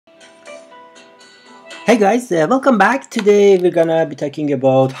Hey guys, welcome back. Today we're gonna be talking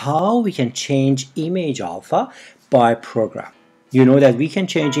about how we can change image alpha by program. You know that we can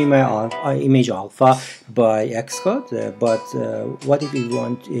change image alpha by Xcode, but what if we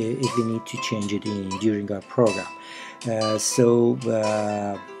want, if we need to change it during our program?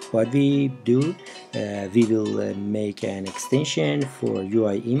 What we do, we will make an extension for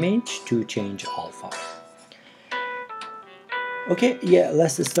UIImage to change alpha. Okay, yeah,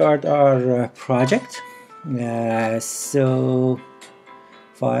 let's start our project.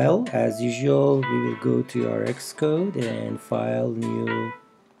 File, as usual, we will go to our Xcode and file new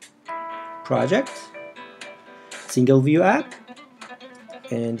project, single view app,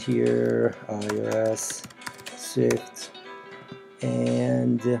 and here iOS, Swift,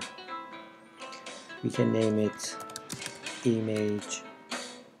 and we can name it image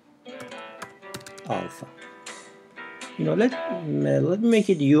alpha. You know, let me make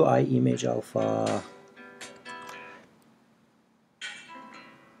it UI image alpha.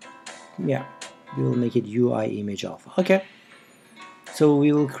 Yeah, we will make it UI image alpha. Okay, so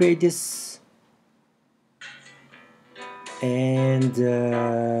we will create this and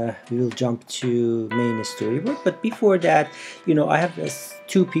we will jump to main storyboard. But before that, you know, I have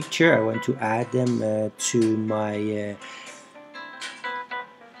two pictures. I want to add them to my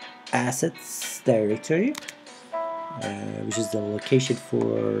assets directory, which is the location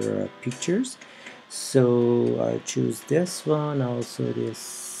for pictures. So I choose this one, also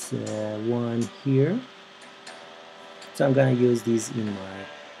this one here. So I'm gonna use these in my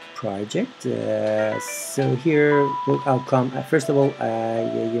project. So here I'll come. First of all,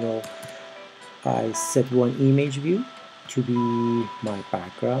 I set one image view to be my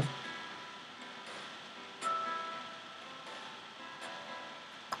background.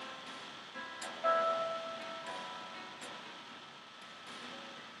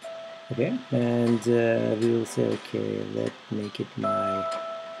 Okay, and we will say, okay, let's make it my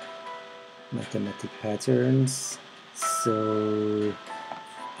mathematic patterns. So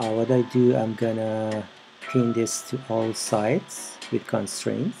what I do, I'm gonna pin this to all sides with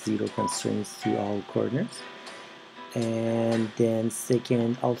constraints, 0 constraints to all corners. And then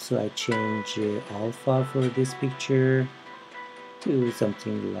second, also I change alpha for this picture to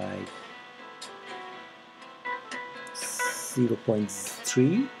something like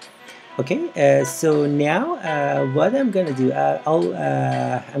 0.3. Okay, so now what I'm gonna do,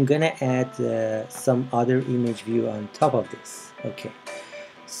 I'm gonna add some other image view on top of this. Okay,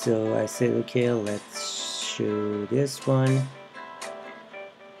 so I said, okay, let's show this one,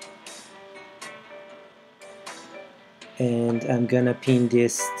 and I'm gonna pin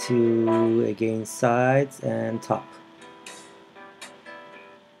this to again sides and top.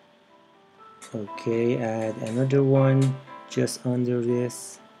 Okay, add another one just under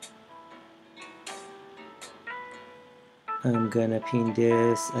this. I'm gonna pin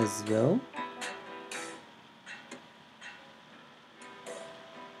this as well.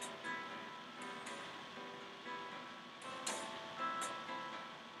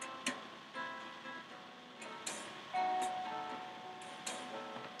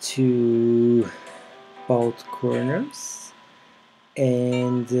 To both corners,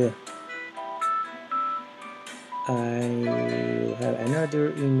 and I will have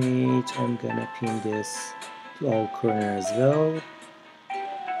another image. I'm gonna pin this to all corners as well.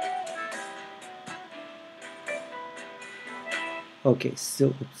 Okay, so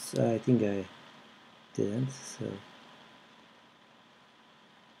oops, I think I didn't. So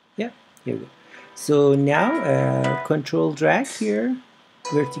yeah, here we go. So now control drag here.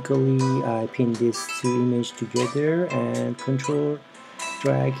 Vertically I pin this two images together, and control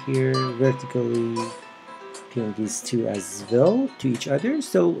drag here, vertically pin these two as well to each other.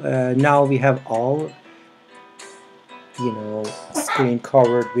 So now we have all, you know, screen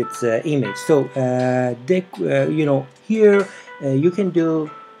covered with image. So you know, here you can do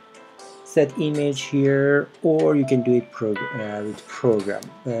set image here, or you can do it with program.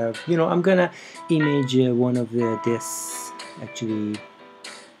 You know, I'm gonna image one of this actually.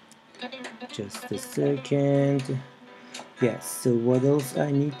 Just a second. Yes, so what else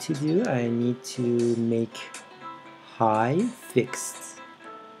I need to do? I need to make high fixed.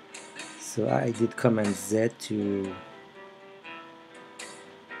 So I did Command Z to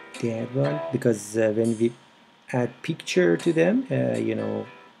that one, because when we add picture to them, you know,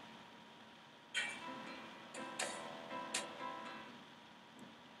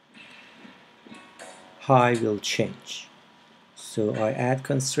 high will change. So I add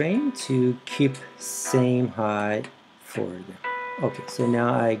constraint to keep same height for them. Okay, so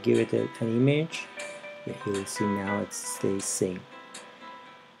now I give it an image. Yeah, you will see now it stays same.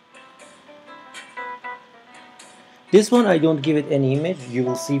 This one I don't give it any image. You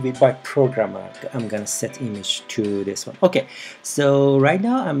will see with my program I'm gonna set image to this one. Okay, so right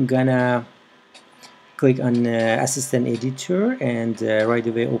now I'm gonna click on assistant editor and right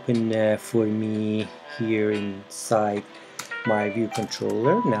away open for me here inside my view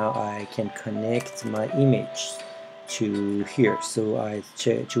controller. Now I can connect my image to here, so I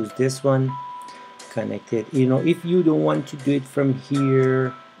choose this one, connect it. You know, if you don't want to do it from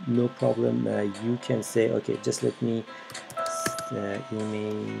here, no problem, you can say okay, just let me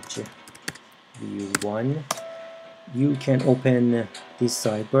image view 1. You can open this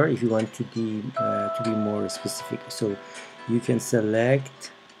sidebar if you want to be more specific, so you can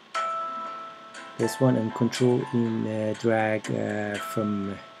select this one and control in drag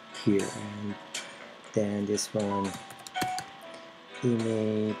from here, and then this one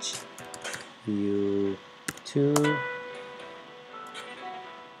image view 2.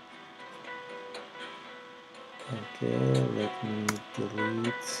 Okay, let me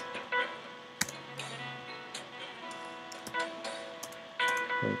delete,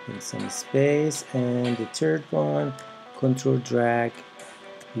 open some space, and the third one control drag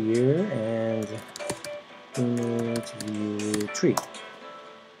here and image view 3.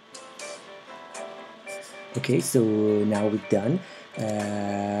 Okay, so now we're done.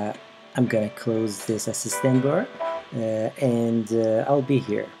 I'm gonna close this assistant bar and I'll be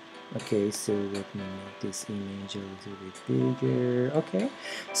here. Okay, so let me make this image a little bit bigger. Okay,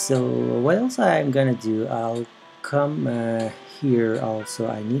 so what else I'm gonna do, I'll come here also.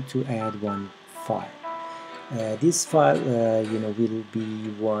 I need to add one file. This file you know, will be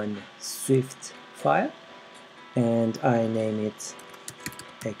one Swift file, and I name it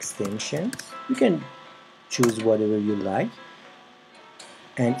extensions. You can choose whatever you like,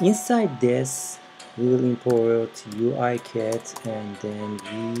 and inside this we will import UIKit, and then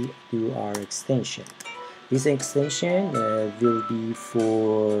we do our extension. This extension will be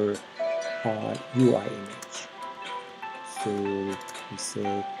for UI image. So we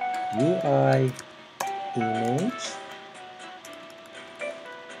say UI image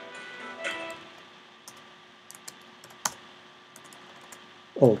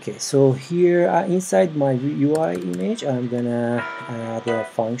Okay, so here inside my UI image, I'm gonna add a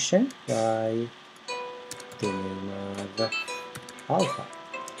function by the name of alpha.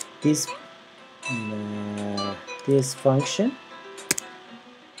 This this function,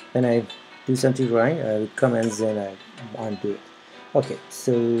 when I do something wrong, with commands and I undo it. Okay,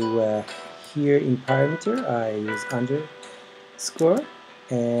 so here in parameter, I use underscore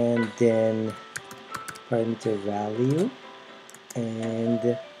and then parameter value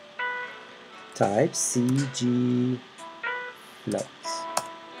and type CGPoint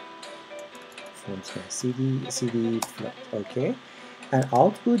CD float. Okay, and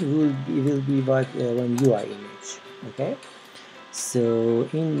output will be what one UI image. Okay, so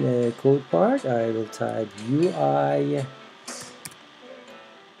in code part I will type UI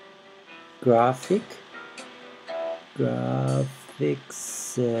graphics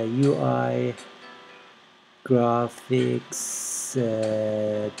UI graphics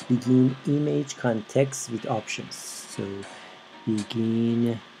begin image context with options. So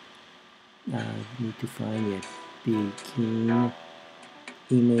begin, need to find it, begin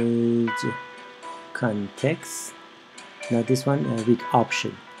image context. Now this one with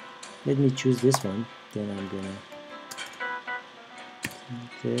option. Let me choose this one, then I'm gonna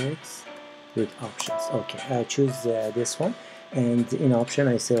context with options. Okay, I choose this one, and in option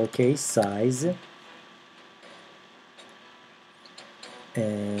I say okay, size,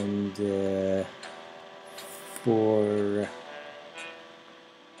 and for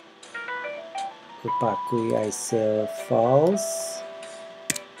opacity I say false,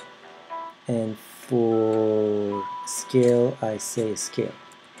 and for scale I say scale.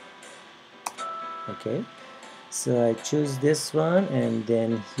 Okay, so I choose this one, and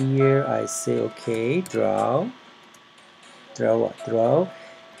then here I say okay, draw what? Draw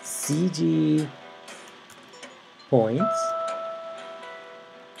CG points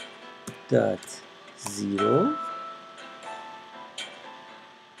dot 0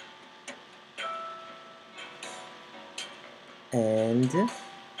 and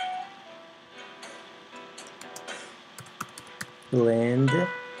blend.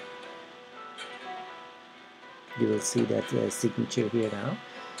 You will see that signature here now.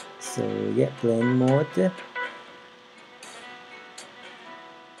 So yeah, blend mode,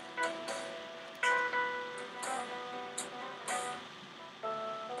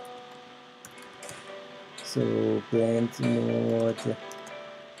 so blend mode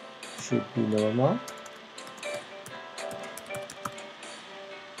should be normal,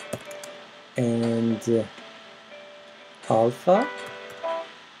 and alpha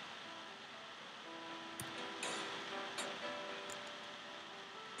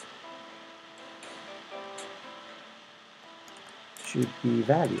should be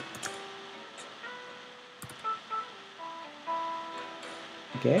value.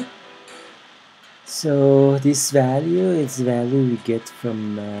 Okay, so this value is value we get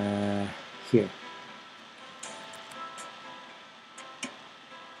from here.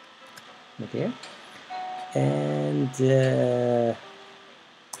 Okay, and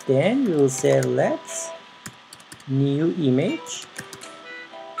then we'll say let's new image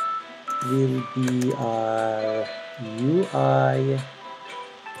will be our UI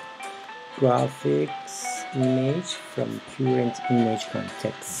graphics image from current image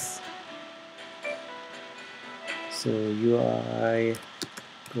context. So UI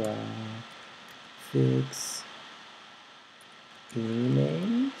graphics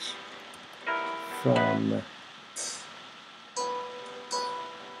image from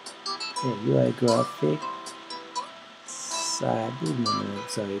UI graphics.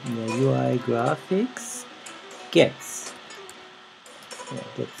 UI graphics gets.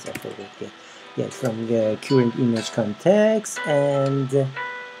 Gets, I forgot. Get from the current image context, and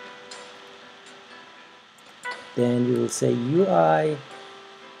then we will say UI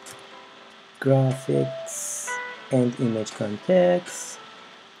graphics and image context.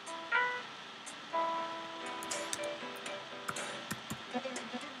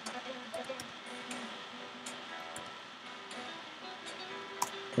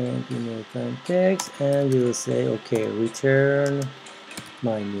 And image context, and we will say okay, return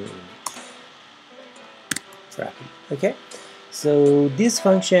my new image. Wrapping. Okay, so this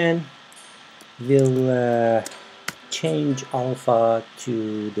function will change alpha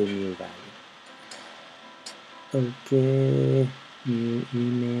to the new value. Okay, new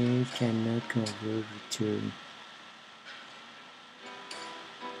image cannot convert return.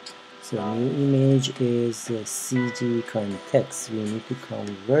 So new image is a CG context. We need to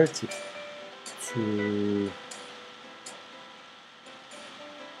convert it to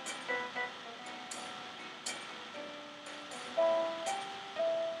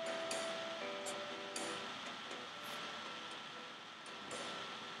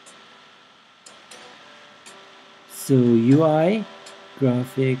so UI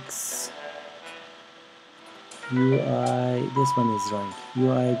graphics this one is wrong.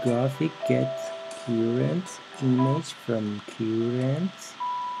 UI graphic get current image from current,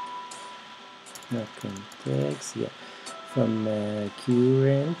 not context, yeah, from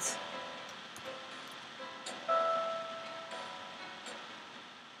current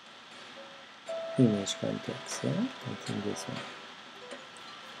image context. Yeah, I think this one.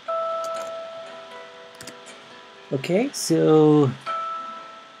 Okay, so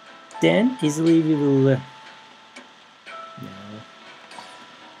then easily we will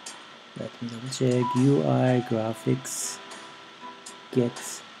let me double check. UI graphics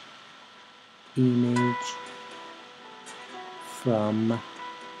gets image from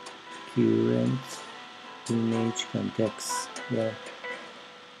current image context. Yeah.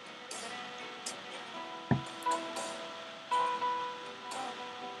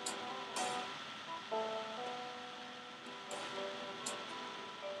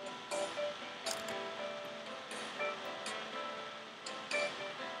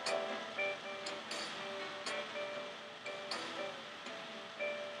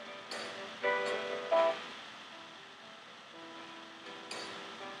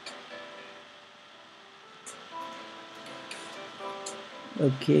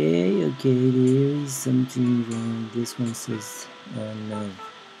 Okay, there is something wrong. This one says no.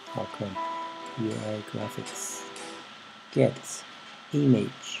 How come? UI graphics gets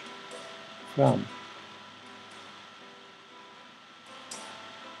image from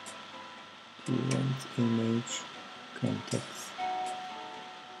current image context.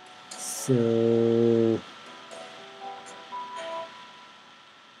 So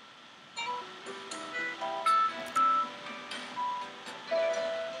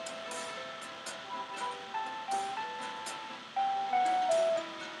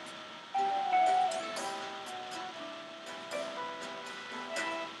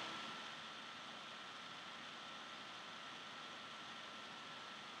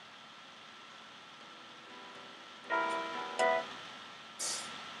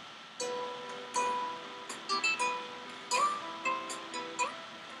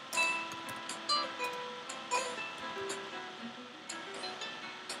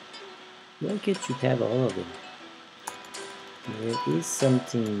like it should have all of them. There is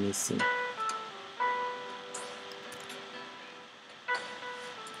something missing.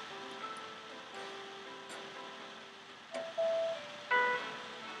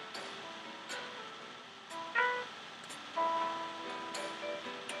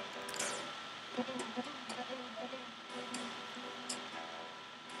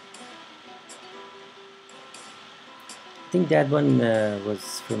 think that one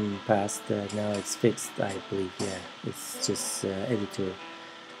was from past. Now it's fixed, I believe. Yeah, it's just editor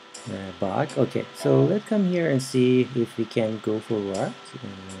bug. Okay, so let's come here and see if we can go forward.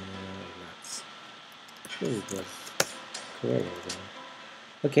 Let's. There it was. Correct.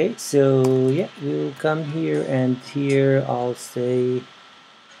 Okay, so yeah, we'll come here, and here I'll say,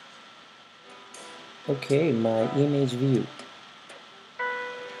 okay, my image view.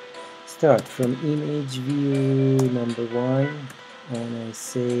 Start from image view number 1, and I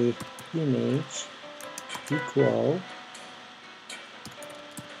say image equal.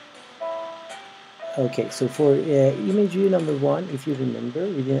 Okay, so for image view number 1, if you remember,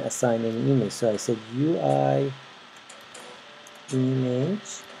 we didn't assign any image, so I said UI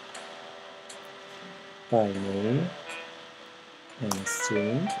image by name and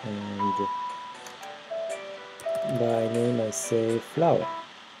string, and by name I say flower.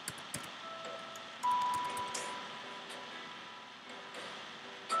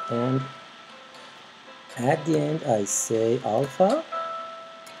 And at the end I say alpha.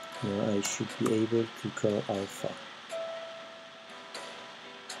 Now I should be able to call alpha.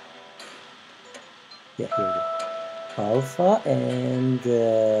 Yeah, here we go. Alpha, and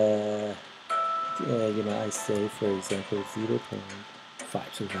you know, I say, for example, 0.5,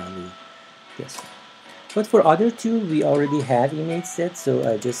 so value this one. But for other two, we already have image set, so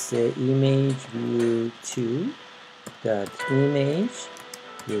I just say image view 2 dot image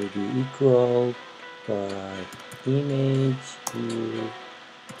will be equal by image view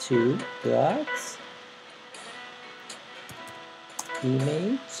 2 dot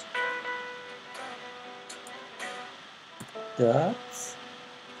image dot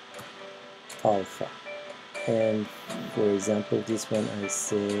alpha. And for example, this one I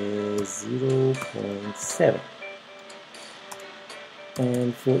say 0.7.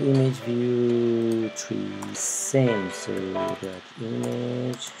 And for image view 3, same, so that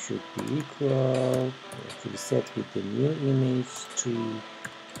image should be equal to set with the new image 3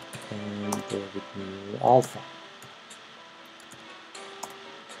 and with new alpha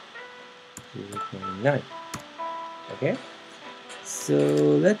 0.9. Okay, so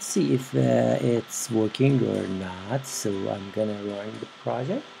let's see if it's working or not. So I'm gonna run the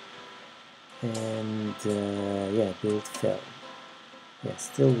project, and yeah, build failed. Yeah,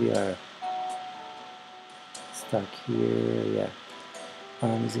 still we are stuck here. Yeah,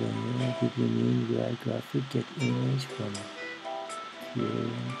 did we mean UI graphic get image from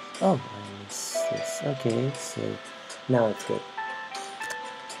here? Oh, I missed this. Okay, so now it's good.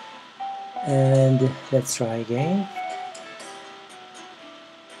 And let's try again.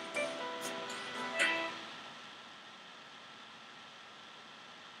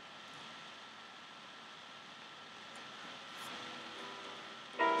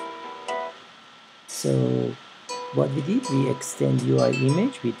 So what we did, we extend UI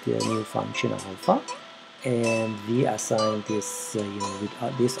image with the new function alpha, and we assign this, you know,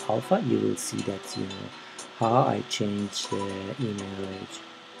 with this alpha, you will see that, you know, how I change the image.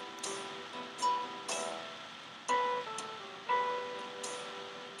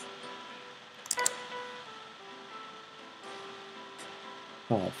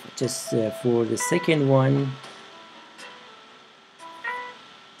 Just for the second one,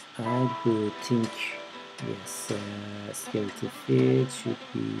 I would think, yes, skeletal fit should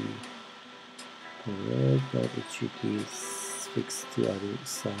be correct, but it should be fixed to other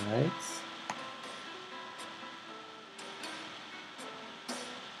sides.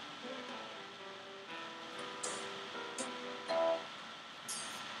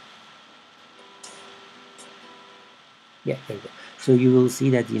 Yeah, there we go. So you will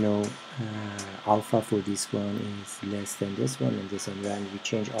see that, you know, alpha for this one is less than this one, and this one, and we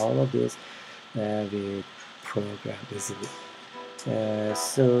change all of this with program easily.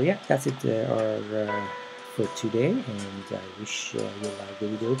 So yeah, that's it for today, and I wish you like the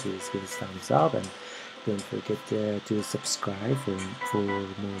video. Please give us a thumbs up, and don't forget to subscribe for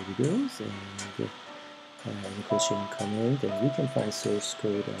more videos, and any question, comment, and you can find source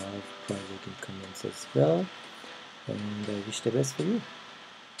code of project in comments as well. And I wish the best for you.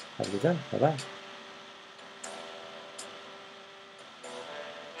 Have a good one. Bye bye.